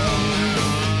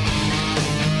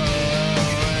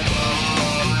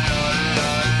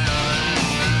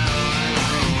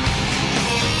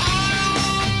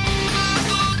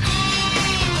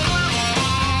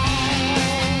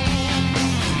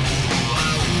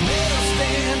 Never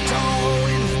stand tall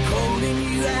when they're calling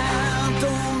you out.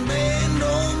 Don't bend,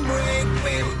 don't break,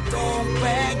 baby, don't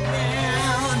back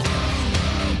down.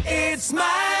 It's my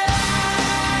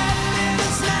life and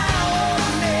it's now or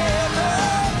never.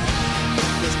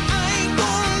 'Cause I ain't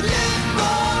gonna live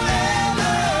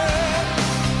forever.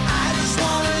 I just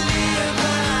wanna live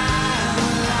my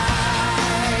life.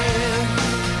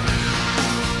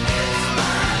 It's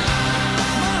my life.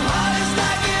 My heart is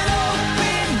like an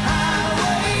open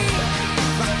highway.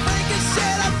 Like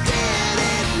Frankenstein, I did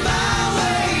it my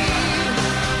way.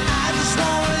 I just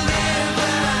wanna live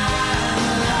my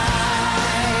life.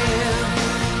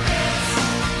 It's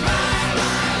my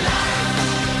life.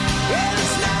 And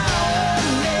it's now or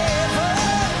never.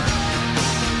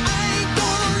 I ain't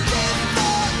gonna live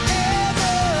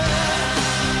forever.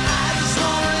 I just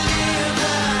wanna live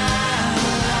my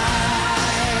life.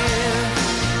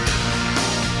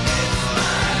 It's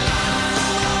my life.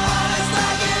 It's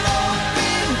like an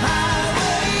open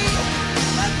highway.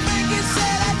 Like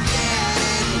Frankenstein, I did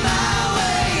it my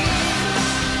way.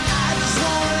 I just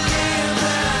wanna live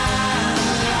my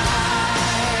life.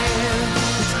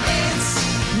 It's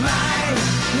my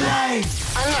life.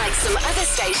 Unlike some other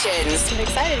stations, I'm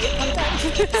excited to get pumped up.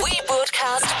 we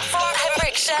broadcast from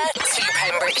Pembrokeshire to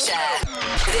Pembrokeshire.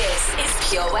 This is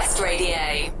Pure West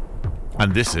Radio.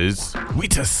 And this is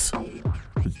Wheatus,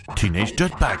 Teenage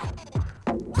Dirtbag.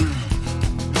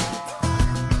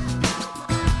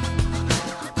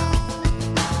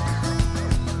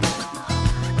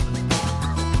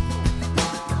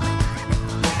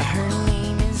 Her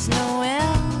name is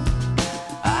Noelle.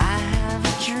 I have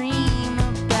a dream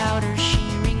about her. She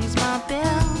rings my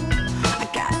bell. I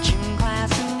got gym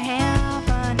class in half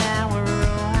an hour.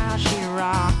 Oh, how she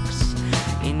rocks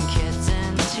in kids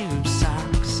and tube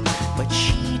socks. But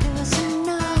she doesn't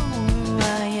know who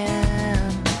I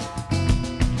am.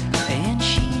 And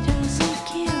she doesn't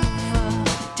give a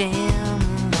damn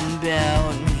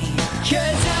about me.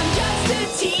 'Cause I'm just a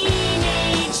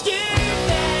teenage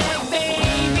dirtbag,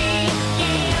 baby.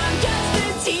 Yeah, I'm just a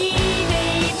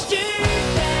teenage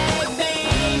dirtbag,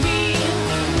 baby.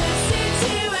 Listen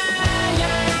to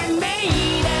Iron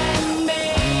Maiden,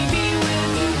 baby,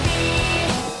 with me.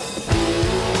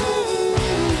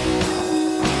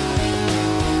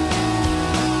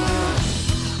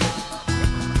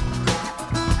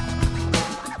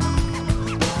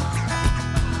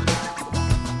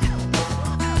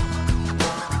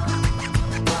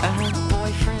 Her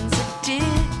boyfriend's a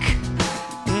dick,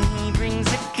 and he brings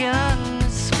a gun to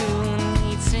school, and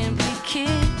he'd simply kick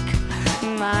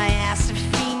my ass if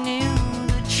he knew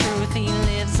the truth. He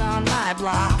lives on my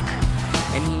block,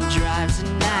 and he drives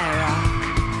an IROC,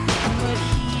 but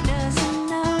he doesn't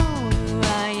know who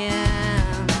I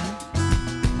am,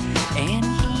 and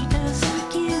he doesn't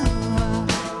give a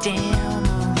damn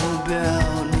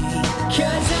about me.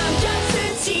 'Cause I'm just a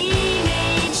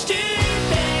teenage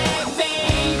dirtbag,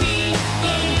 baby.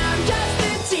 Yeah, I'm just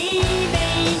a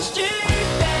teenage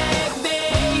dirtbag,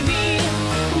 baby.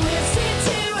 Listen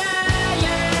to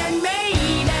Iron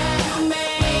Maiden,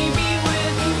 baby,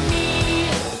 with me.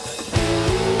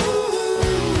 Ooh.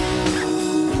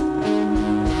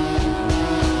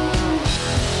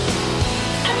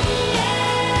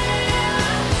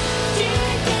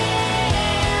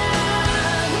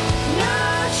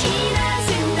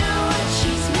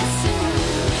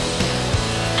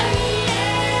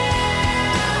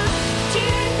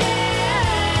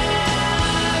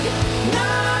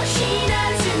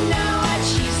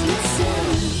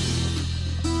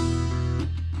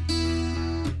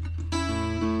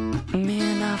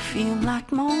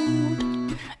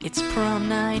 It's prom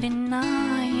night and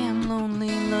I am lonely,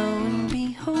 lo and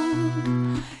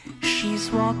behold,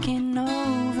 she's walking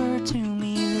over to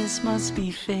me, this must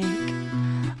be fake.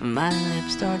 My lip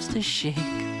starts to shake.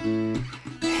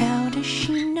 How does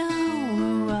she know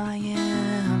who I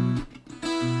am?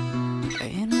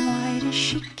 And why does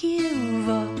she give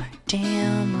a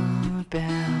damn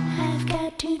about? I've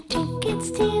got 2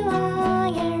 tickets to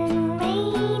Iron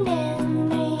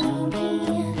Maiden,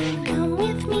 baby. Come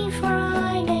with me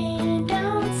Friday,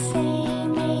 don't say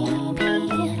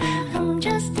maybe. I'm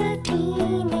just a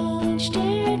teenage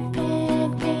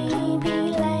dirtbag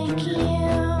baby like you.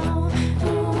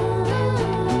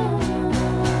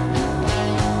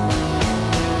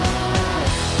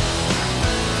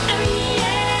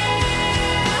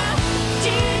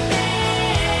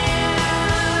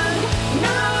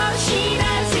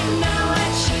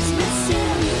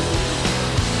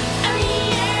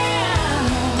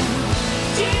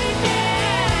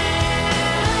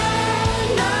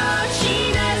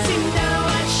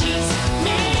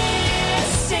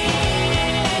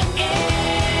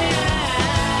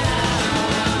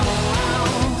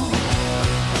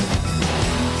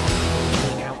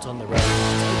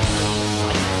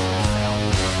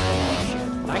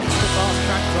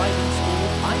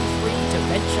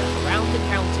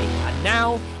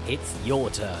 Now, it's your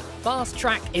turn. Fast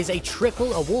Track is a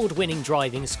triple award-winning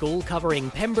driving school covering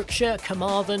Pembrokeshire,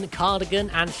 Carmarthen, Cardigan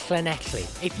and Llanelli.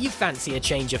 If you fancy a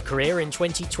change of career in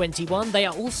 2021, they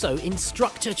are also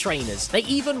instructor trainers. They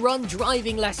even run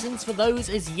driving lessons for those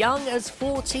as young as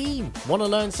 14. Want to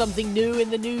learn something new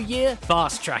in the new year?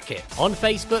 Fast Track it. On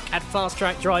Facebook at Fast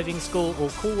Track Driving School or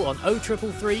call on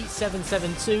 0333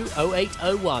 772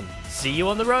 0801. See you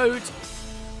on the road!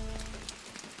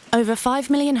 Over 5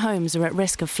 million homes are at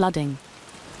risk of flooding,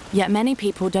 yet many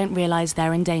people don't realise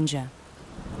they're in danger.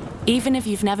 Even if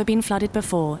you've never been flooded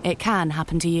before, it can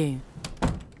happen to you.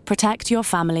 Protect your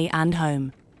family and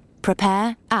home.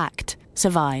 Prepare, act,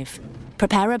 survive.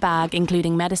 Prepare a bag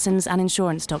including medicines and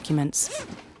insurance documents.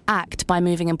 Act by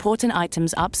moving important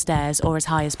items upstairs or as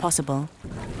high as possible.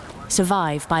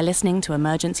 Survive by listening to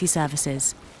emergency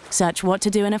services. Search what to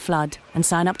do in a flood and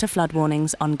sign up to flood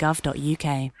warnings on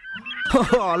gov.uk.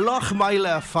 Oh,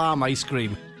 Lochmeyler Farm Ice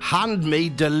Cream.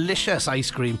 Handmade delicious ice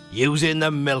cream using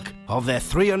the milk of their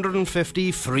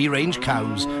 350 free-range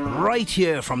cows right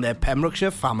here from their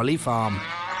Pembrokeshire family farm.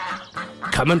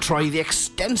 Come and try the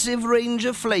extensive range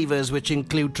of flavours which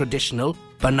include traditional,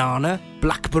 banana,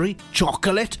 blackberry,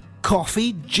 chocolate,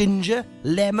 coffee, ginger,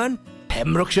 lemon,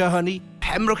 Pembrokeshire honey,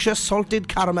 Pembrokeshire salted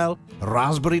caramel,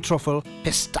 raspberry truffle,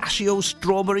 pistachio,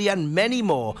 strawberry and many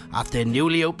more at their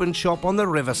newly opened shop on the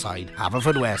Riverside,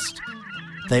 Haverfordwest.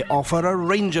 They offer a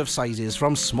range of sizes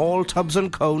from small tubs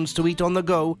and cones to eat on the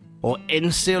go or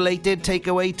insulated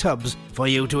takeaway tubs for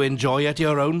you to enjoy at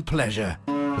your own pleasure.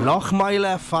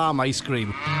 Lochmeyler Farm Ice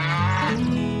Cream.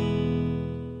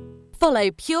 Follow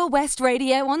Pure West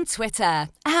Radio on Twitter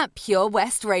at Pure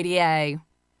West Radio.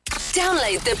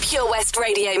 Download the Pure West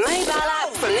Radio mobile app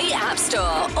from the App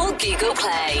Store or Google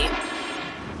Play.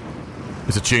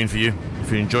 It's a tune for you. If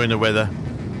you're enjoying the weather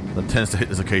that tends to hit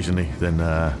us occasionally, then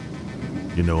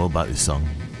you know all about this song.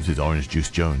 This is Orange Juice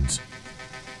Jones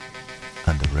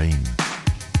and the Rain.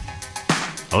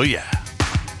 Oh yeah.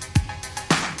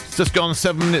 It's just gone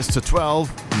 7 minutes to 12.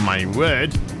 My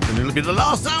word. And it'll be the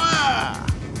last hour.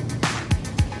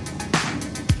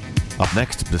 Up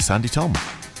next, the Sandy Tom.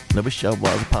 I wish I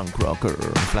was a punk rocker,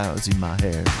 flowers in my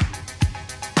hair.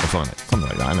 Or something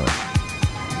like that, I know.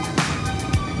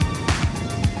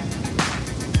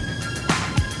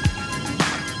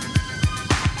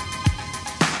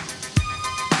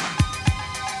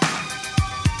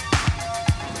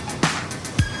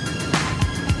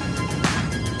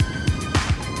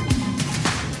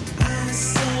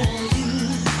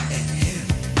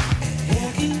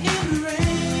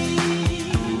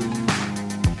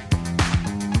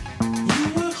 You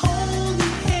were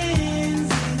holding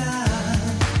hands and I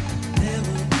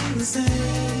never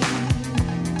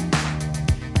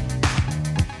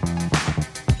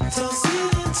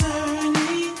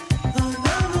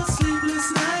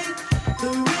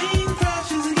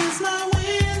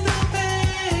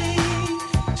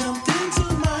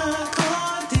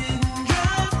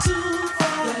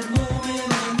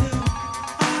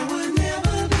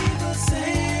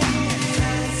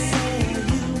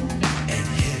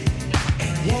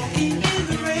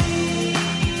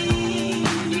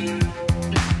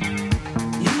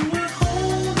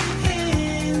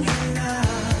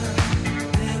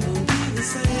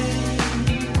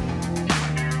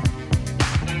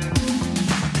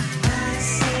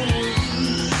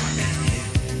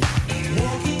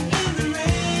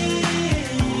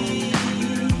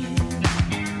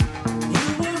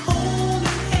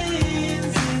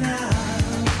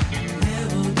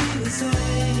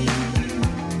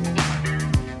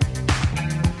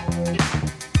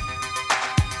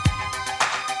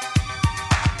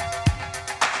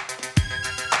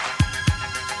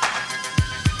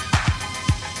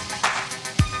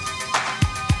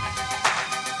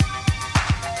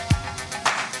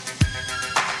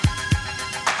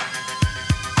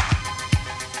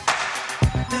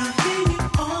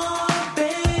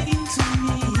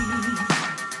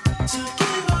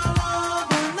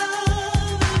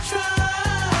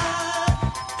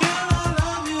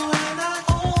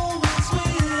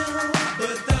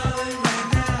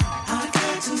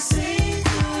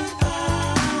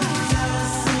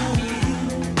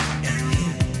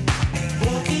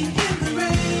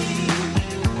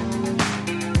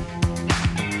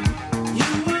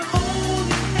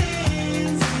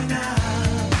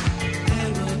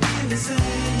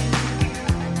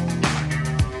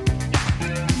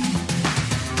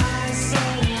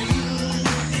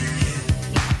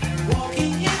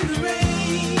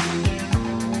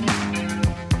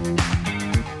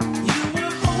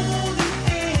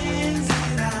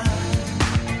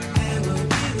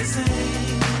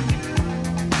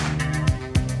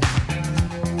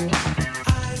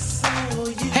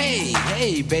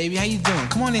Hey, baby, how you doing?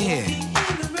 Come on in here.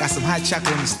 Got some hot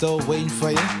chocolate on the stove waiting for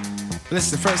you. But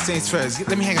listen, first things first,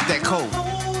 let me hang up that coat.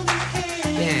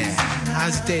 Yeah,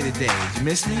 how's your day today? Did you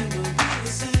miss me?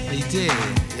 Oh, you did.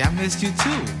 Yeah, I missed you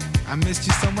too. I missed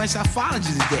you so much I followed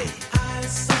you today.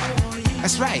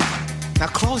 That's right. Now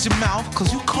close your mouth,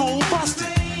 cause you cold busted.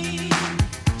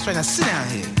 That's right, now sit down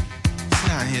here. Sit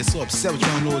down here, so upset with you,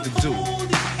 don't know what to do.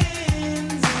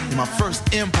 And my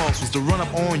first impulse was to run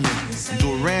up on you and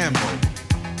do a Rambo.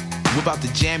 Whip out the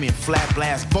jammy and flat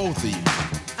blast both of you.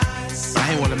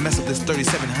 I ain't wanna mess up this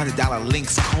 $3,700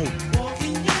 Lynx coat.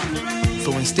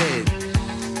 So instead,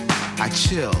 I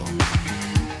chill.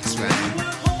 That's right.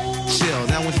 Chill.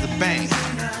 Then I went to the bank,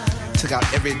 took out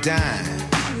every dime,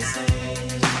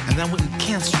 and then I went and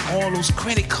canceled all those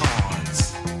credit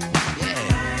cards.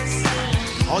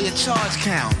 Yeah. All your charge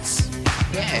counts.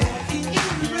 Yeah.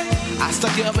 I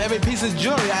stuck you up for every piece of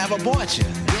jewelry I ever bought you.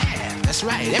 Yeah, that's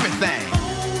right. Everything.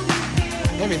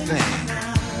 Everything.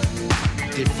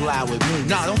 They fly with me.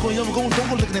 Nah, don't go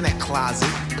looking in that closet,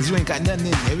 cause you ain't got nothing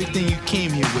in there. Everything you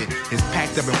came here with is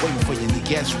packed up and waiting for you in the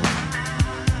guest room.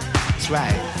 That's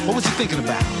right. What was you thinking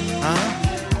about? Huh?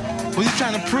 What was you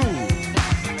trying to prove?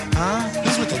 Huh?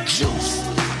 This was the juice.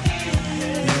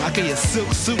 You know, I gave you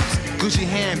silk suits, Gucci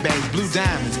handbags, blue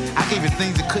diamonds. I gave you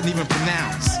things you couldn't even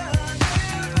pronounce.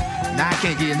 Now I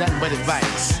can't give you nothing but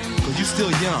advice, cause you still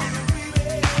young.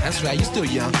 That's right, you still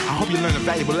young. I hope you learn a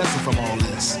valuable lesson from all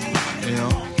this. You know,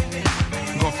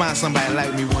 you're gonna find somebody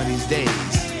like me one of these days.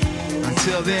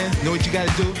 Until then, know what you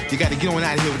gotta do? You gotta get on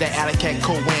out of here with that alley cat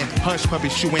coat wearing, hush puppy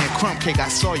shoe wearing, crumb cake I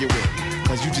saw you with.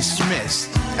 Cause you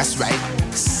dismissed. That's right.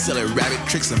 Silly rabbit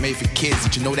tricks are made for kids.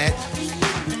 Did you know that?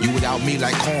 You without me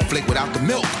like cornflake without the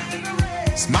milk.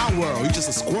 It's my world. You just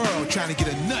a squirrel trying to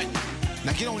get a nut.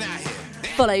 Now get on out here.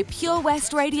 Follow Pure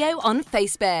West Radio on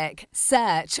Facebook.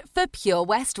 Search for Pure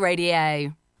West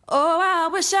Radio. Oh, I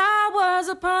wish I was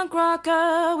a punk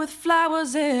rocker with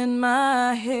flowers in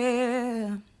my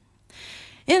hair.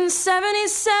 In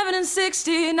 77 and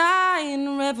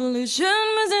 69, revolution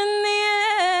was in the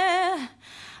air.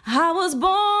 I was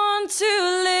born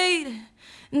too late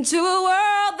into a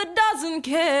world that doesn't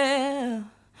care.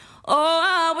 Oh,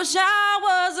 I wish I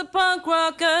was a punk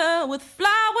rocker with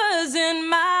flowers in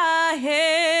my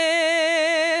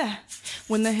hair.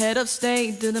 When the head of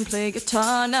state didn't play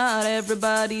guitar, not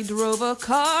everybody drove a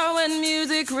car. When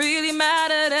music really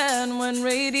mattered and when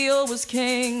radio was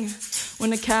king.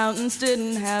 When accountants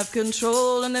didn't have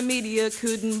control and the media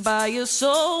couldn't buy your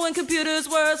soul. When computers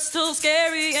were still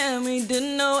scary and we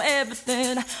didn't know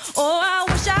everything. Oh, I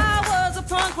wish I was a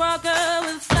punk rocker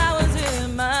with flowers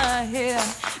in my hair.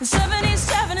 In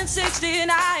 77 and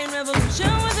 69,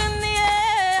 revolution was in the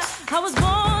air. I was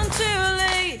born too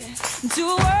late into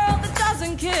a world that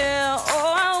doesn't care.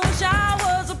 Oh, I wish I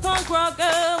was a punk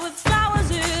rocker with flowers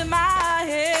in my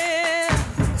hair.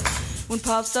 When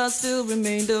pop stars still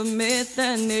remained a myth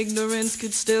and ignorance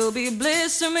could still be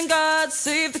bliss. And when God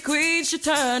saved the queen, she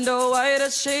turned a whiter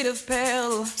shade of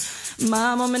pale.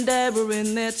 My mom and dad were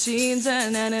in their teens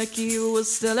and anarchy was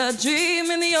still a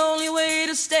dream. And the only way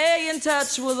to stay in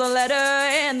touch was a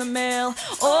letter in the mail.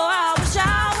 Oh, I wish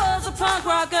I was a punk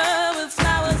rocker with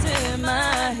flowers in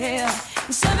my hair.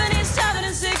 In 77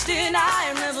 and 69,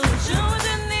 revolution was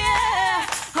in the air.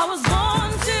 I was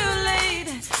born too late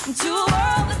into a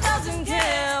world that doesn't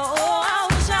care. Oh, I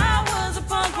wish I was a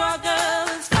punk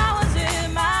rocker with flowers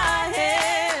in my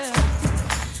hair.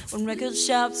 When record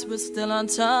shops were still on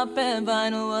top and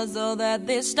vinyl was all that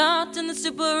they stopped, and the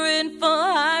super info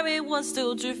highway was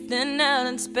still drifting out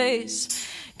in space.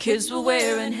 Kids were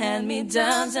wearing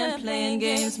hand-me-downs and playing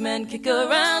games, men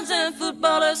kick-arounds, and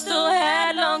footballers still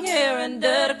had long hair and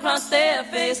dirt across their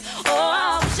face. Oh,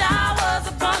 I